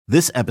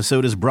This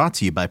episode is brought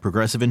to you by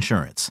Progressive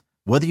Insurance.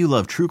 Whether you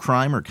love true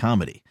crime or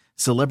comedy,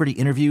 celebrity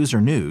interviews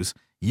or news,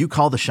 you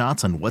call the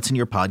shots on what's in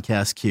your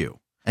podcast queue.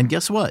 And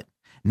guess what?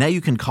 Now you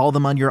can call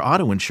them on your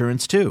auto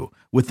insurance too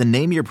with the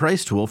Name Your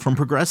Price tool from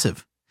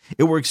Progressive.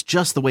 It works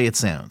just the way it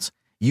sounds.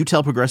 You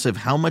tell Progressive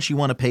how much you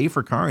want to pay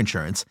for car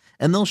insurance,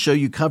 and they'll show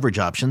you coverage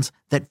options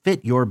that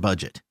fit your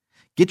budget.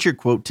 Get your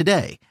quote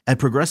today at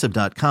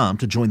Progressive.com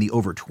to join the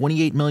over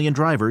 28 million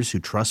drivers who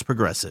trust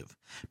Progressive.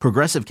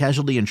 Progressive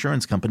Casualty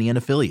Insurance Company and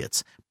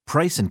Affiliates.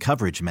 Price and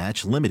coverage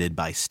match limited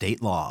by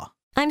state law.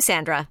 I'm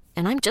Sandra,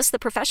 and I'm just the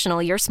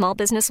professional your small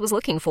business was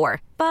looking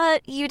for.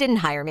 But you didn't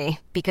hire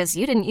me because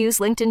you didn't use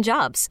LinkedIn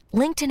Jobs.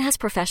 LinkedIn has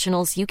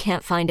professionals you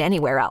can't find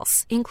anywhere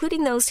else,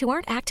 including those who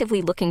aren't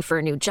actively looking for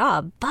a new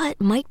job, but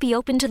might be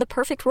open to the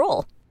perfect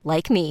role,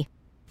 like me.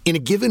 In a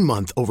given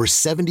month, over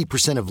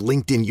 70% of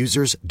LinkedIn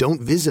users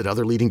don't visit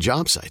other leading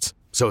job sites.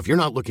 So if you're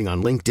not looking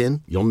on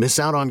LinkedIn, you'll miss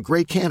out on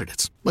great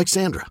candidates like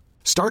Sandra.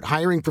 Start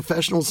hiring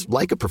professionals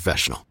like a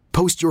professional.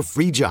 Post your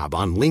free job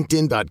on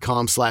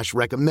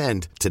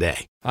linkedin.com/recommend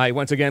today. Hi,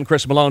 once again,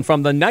 Chris Malone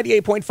from the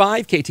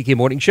 98.5 KTK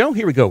Morning Show.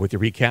 Here we go with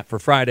your recap for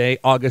Friday,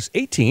 August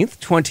 18th,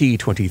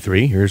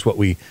 2023. Here's what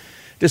we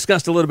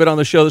discussed a little bit on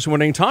the show this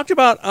morning. Talked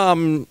about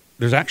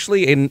there's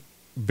actually a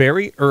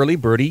very early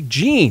bird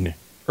gene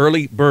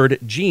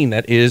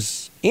that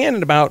is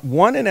in about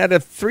 1 out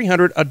of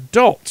 300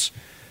 adults.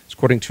 It's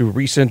according to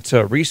recent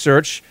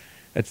research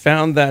that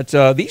found that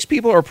these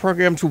people are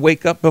programmed to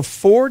wake up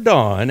before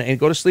dawn and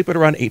go to sleep at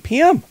around 8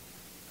 p.m.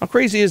 How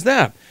crazy is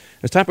that?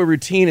 This type of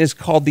routine is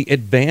called the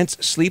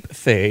advanced sleep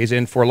phase,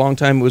 and for a long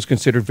time it was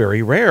considered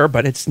very rare,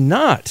 but it's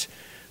not.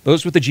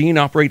 Those with the gene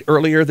operate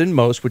earlier than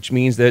most, which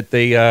means that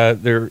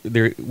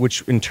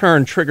which in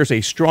turn triggers a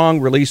strong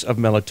release of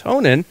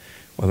melatonin.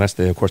 Well, that's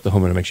of course the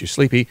hormone that makes you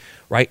sleepy,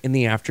 right in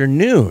the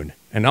afternoon.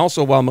 And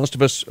also, while most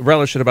of us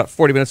relish in about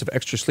 40 minutes of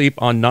extra sleep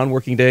on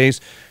non-working days,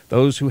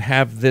 those who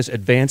have this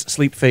advanced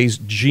sleep phase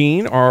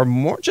gene are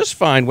just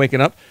fine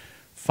waking up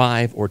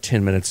 5 or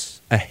 10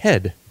 minutes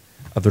ahead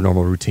of their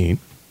normal routine.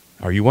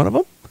 Are you one of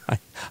them?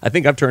 I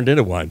think I've turned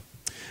into one.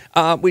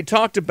 We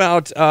talked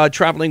about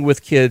traveling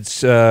with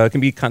kids can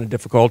be kind of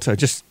difficult,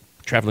 just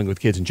traveling with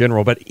kids in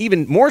general, but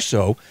even more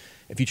so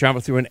if you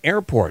travel through an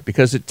airport,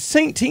 because it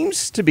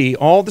seems to be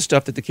all the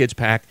stuff that the kids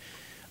pack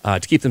to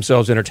keep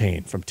themselves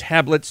entertained, from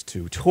tablets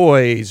to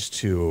toys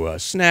to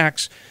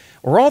snacks,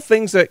 are all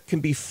things that can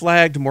be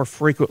flagged more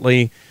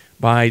frequently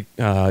by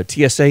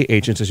TSA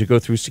agents as you go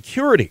through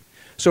security.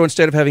 So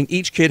instead of having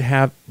each kid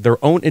have their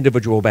own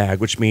individual bag,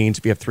 which means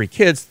if you have 3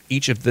 kids,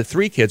 each of the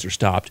 3 kids are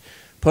stopped,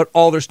 put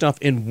all their stuff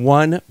in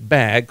one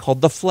bag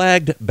called the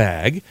flagged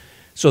bag,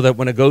 so that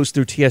when it goes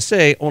through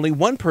TSA, only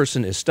one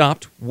person is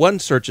stopped, 1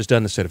 search is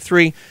done instead of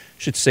 3,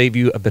 should save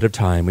you a bit of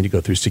time when you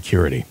go through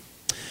security.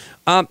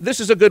 This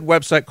is a good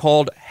website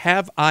called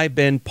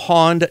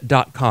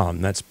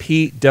HaveIBeenPwned.com. That's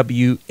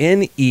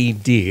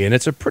PWNED, and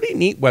it's a pretty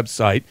neat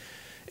website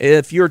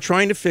if you're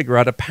trying to figure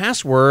out a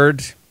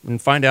password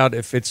and find out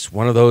if it's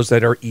one of those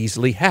that are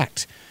easily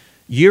hacked.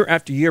 Year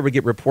after year, we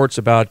get reports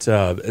about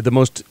the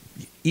most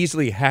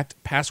easily hacked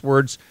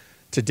passwords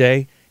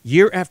today.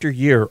 Year after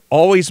year,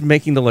 always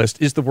making the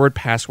list is the word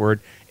password,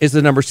 is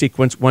the number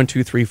sequence 1,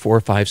 2, 3, 4,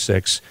 5,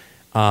 6,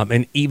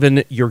 and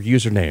even your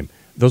username.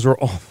 Those are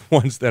all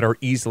ones that are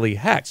easily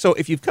hacked. So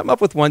if you've come up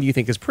with one you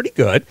think is pretty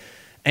good,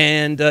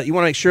 and you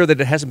want to make sure that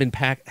it hasn't been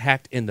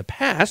hacked in the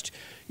past,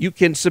 you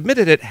can submit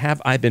it at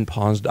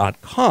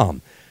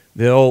HaveIBeenPwned.com.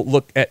 They'll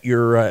look at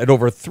your at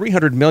over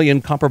 300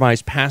 million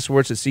compromised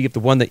passwords to see if the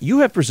one that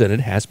you have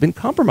presented has been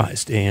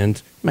compromised, and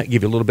might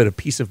give you a little bit of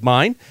peace of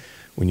mind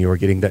when you are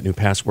getting that new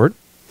password.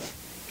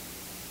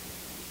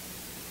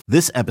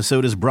 This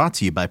episode is brought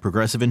to you by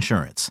Progressive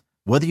Insurance.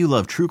 Whether you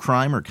love true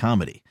crime or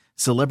comedy,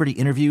 celebrity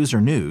interviews or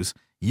news,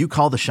 you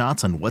call the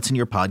shots on what's in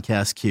your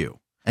podcast queue.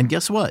 And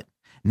guess what?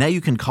 Now you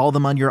can call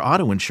them on your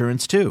auto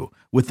insurance too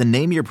with the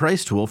Name Your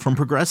Price tool from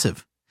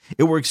Progressive.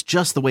 It works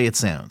just the way it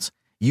sounds.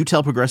 You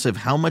tell Progressive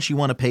how much you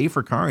want to pay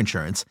for car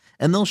insurance,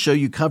 and they'll show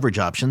you coverage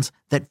options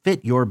that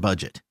fit your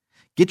budget.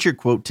 Get your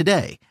quote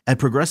today at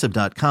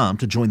Progressive.com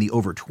to join the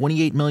over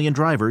 28 million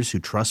drivers who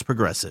trust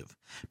Progressive.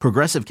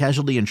 Progressive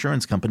Casualty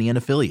Insurance Company and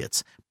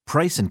Affiliates.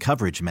 Price and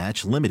coverage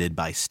match limited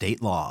by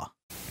state law.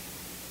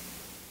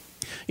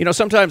 You know,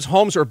 sometimes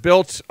homes are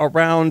built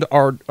around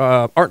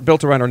aren't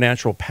built around our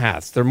natural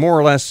paths. They're more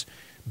or less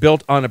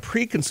built on a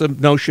preconceived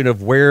notion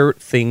of where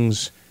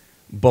things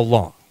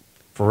belong.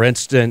 For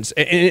instance,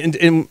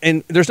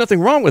 and there's nothing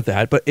wrong with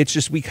that, but it's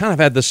just we kind of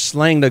had this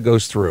slang that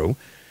goes through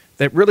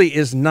that really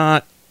is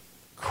not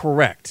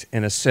correct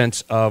in a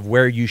sense of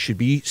where you should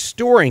be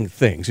storing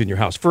things in your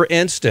house. For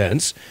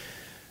instance,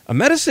 a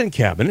medicine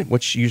cabinet,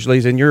 which usually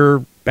is in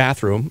your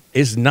bathroom,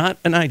 is not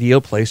an ideal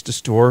place to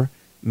store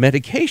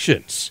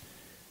medications.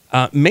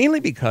 Mainly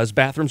because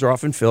bathrooms are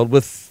often filled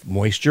with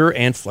moisture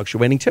and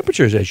fluctuating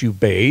temperatures as you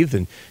bathe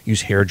and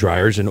use hair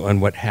dryers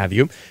and what have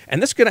you.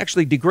 And this can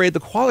actually degrade the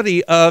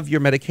quality of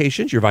your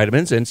medications, your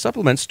vitamins, and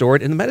supplements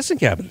stored in the medicine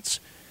cabinets.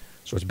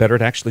 So it's better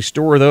to actually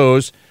store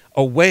those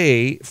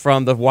away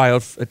from the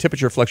wild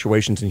temperature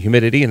fluctuations and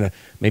humidity, and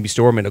maybe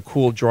store them in a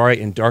cool, dry,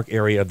 and dark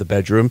area of the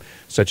bedroom,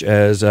 such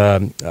as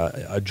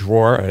a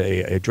drawer,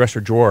 a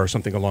dresser drawer, or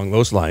something along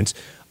those lines.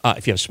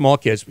 If you have small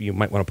kids, you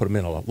might want to put them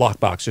in a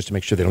lockbox just to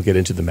make sure they don't get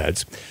into the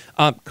meds.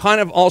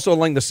 Kind of also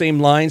along the same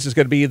lines is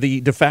going to be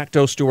the de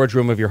facto storage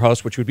room of your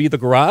house, which would be the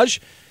garage,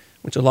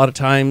 which a lot of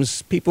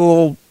times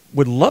people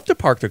would love to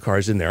park their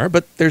cars in there,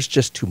 but there's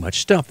just too much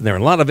stuff in there.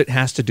 And a lot of it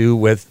has to do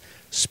with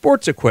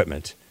sports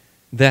equipment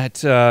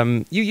that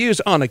you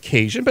use on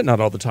occasion, but not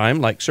all the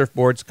time, like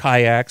surfboards,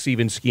 kayaks,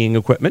 even skiing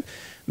equipment.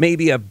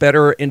 Maybe a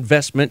better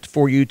investment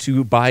for you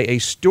to buy a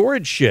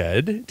storage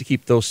shed to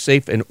keep those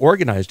safe and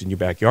organized in your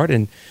backyard,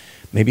 and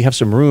maybe have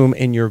some room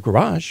in your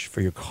garage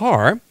for your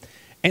car.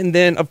 And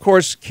then, of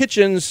course,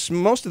 kitchens,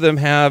 most of them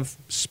have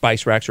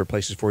spice racks or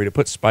places for you to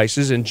put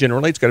spices, and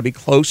generally it's got to be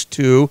close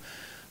to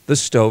the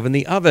stove and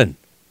the oven.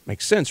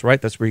 Makes sense,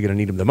 right? That's where you're going to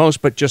need them the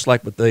most. But just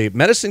like with the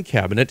medicine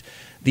cabinet,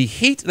 the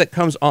heat that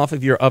comes off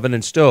of your oven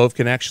and stove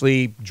can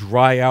actually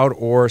dry out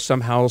or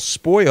somehow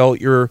spoil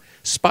your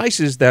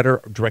spices that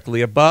are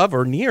directly above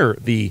or near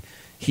the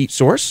heat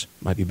source.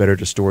 Might be better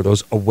to store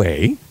those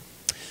away.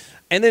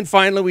 And then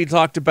finally, we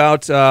talked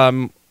about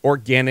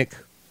organic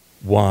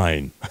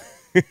wine.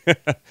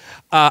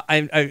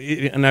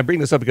 I bring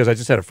this up because I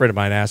just had a friend of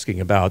mine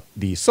asking about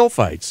the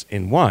sulfites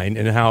in wine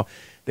and how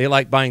they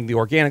like buying the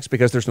organics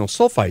because there's no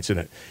sulfites in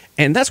it.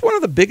 And that's one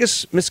of the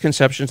biggest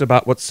misconceptions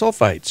about what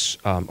sulfites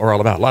are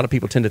all about. A lot of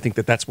people tend to think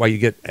that that's why you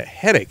get a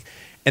headache,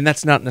 and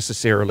that's not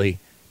necessarily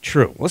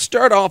true. Let's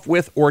start off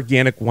with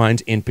organic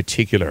wines in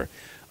particular.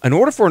 In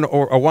order for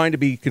a wine to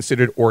be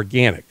considered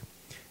organic,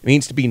 it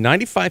means to be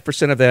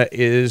 95% of that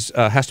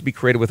has to be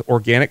created with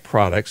organic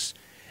products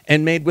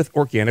and made with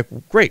organic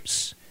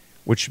grapes,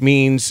 which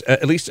means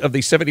at least of the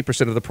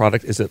 70% of the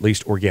product is at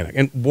least organic.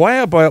 And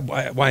why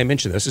I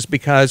mention this is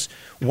because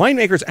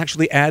winemakers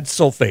actually add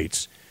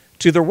sulfates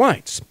to their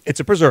wines. It's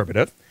a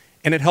preservative,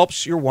 and it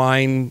helps your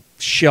wine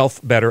shelf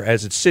better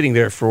as it's sitting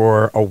there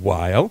for a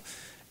while.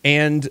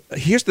 And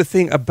here's the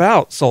thing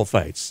about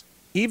sulfites.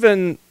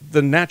 Even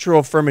the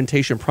natural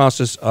fermentation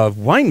process of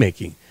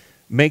winemaking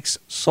makes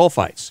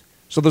sulfites.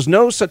 So there's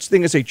no such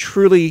thing as a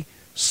truly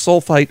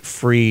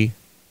sulfite-free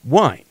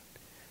wine.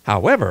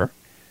 However,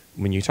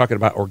 when you're talking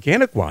about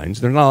organic wines,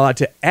 they're not allowed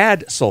to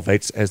add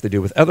sulfates as they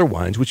do with other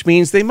wines, which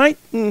means they might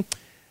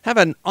have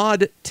an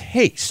odd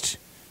taste.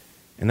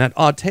 And that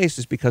odd taste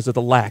is because of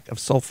the lack of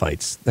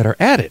sulfites that are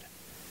added.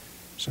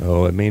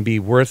 So it may be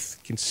worth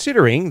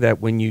considering that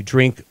when you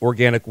drink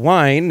organic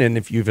wine, and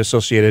if you've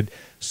associated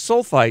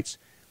sulfites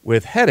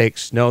with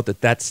headaches, note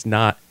that that's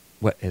not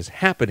what is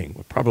happening.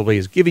 What probably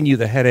is giving you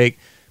the headache,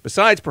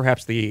 besides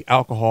perhaps the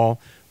alcohol,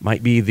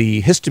 might be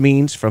the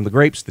histamines from the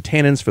grapes, the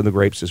tannins from the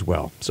grapes as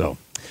well. So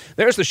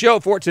there's the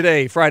show for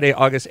today, Friday,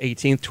 August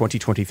 18th,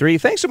 2023.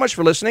 Thanks so much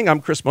for listening. I'm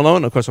Chris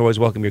Malone. Of course, I always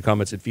welcome your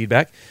comments and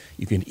feedback.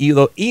 You can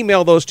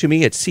email those to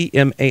me at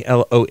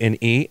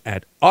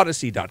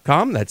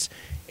cmalone@odyssey.com. That's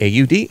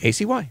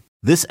AUDACY.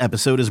 This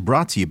episode is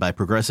brought to you by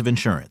Progressive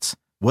Insurance.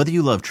 Whether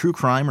you love true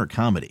crime or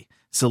comedy,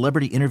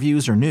 celebrity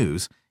interviews or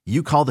news,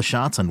 you call the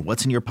shots on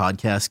what's in your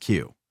podcast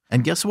queue.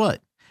 And guess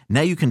what?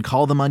 Now you can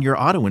call them on your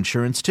auto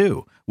insurance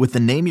too with the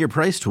Name Your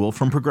Price tool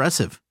from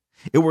Progressive.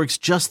 It works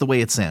just the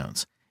way it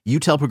sounds. You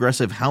tell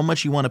Progressive how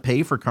much you want to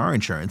pay for car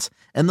insurance,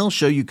 and they'll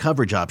show you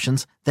coverage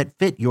options that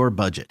fit your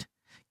budget.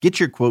 Get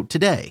your quote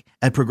today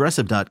at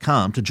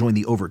Progressive.com to join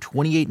the over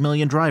 28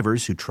 million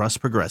drivers who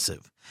trust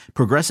Progressive.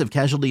 Progressive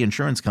Casualty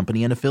Insurance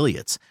Company and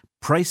Affiliates.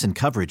 Price and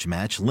coverage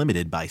match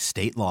limited by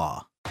state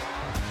law.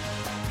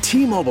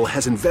 T-Mobile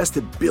has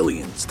invested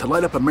billions to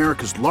light up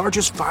America's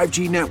largest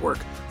 5G network,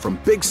 from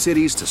big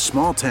cities to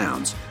small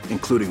towns,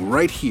 including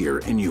right here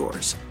in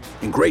yours.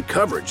 And great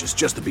coverage is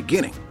just the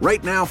beginning.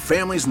 Right now,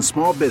 families and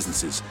small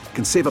businesses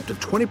can save up to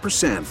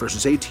 20%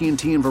 versus AT&T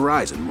and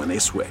Verizon when they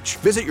switch.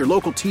 Visit your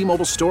local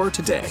T-Mobile store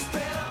today.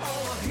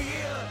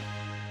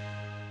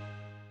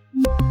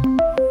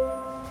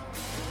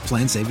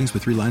 Plan savings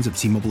with 3 lines of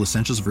T-Mobile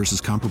Essentials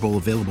versus comparable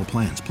available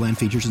plans. Plan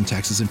features and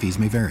taxes and fees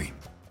may vary.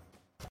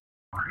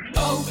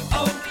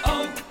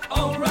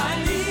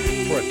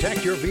 O'Reilly.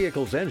 Protect your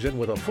vehicle's engine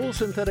with a full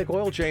synthetic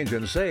oil change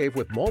and save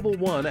with Mobil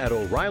 1 at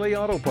O'Reilly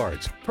Auto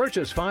Parts.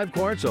 Purchase 5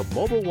 quarts of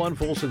Mobil 1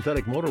 full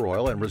synthetic motor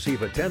oil and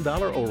receive a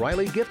 $10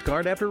 O'Reilly gift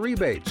card after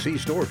rebate. See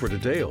store for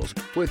details.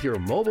 With your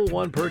Mobil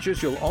 1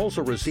 purchase, you'll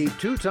also receive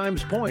 2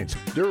 times points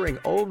during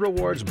O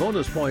Rewards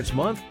Bonus Points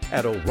Month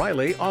at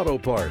O'Reilly Auto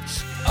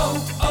Parts.